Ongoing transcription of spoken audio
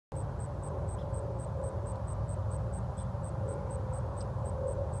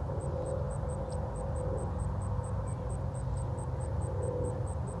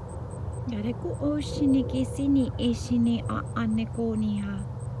Araku oshini kisini ishini a aneko ni ha.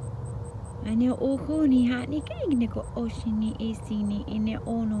 Ane oho ni ha ni kini ko oshini isini ine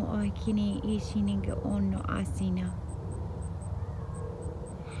ono a kini ishini ke ono asina.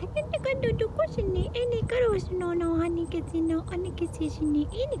 Hindi ka dudukushini ini karosino no hani kisino ani kisishini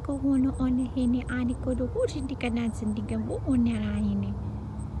ini ko hono one hini ani ko dukushini ka nansindi ka buo narahini.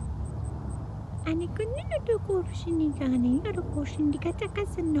 Ani kunino dukushini ka hani dukushini ka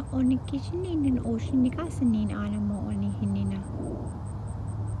takasano oni kishini nin oshini kasinin anamo oni hinina.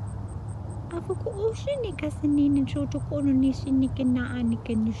 Afuku oshini kasinin shoto kono nishini ka na ani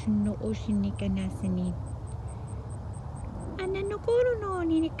kanishino oshini ka nasinin. Ana no koro no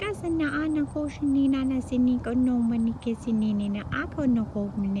ni kasa na ana ko shini na na sini ko no mani ke sini ni na ako no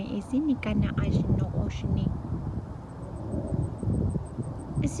ko mine isini ka na ashino oshini.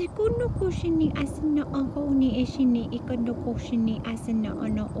 Asikuno ko shini asina ako ni ishini ikondo ko shini asina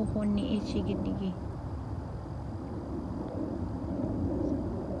ono oho ni ishigidigi.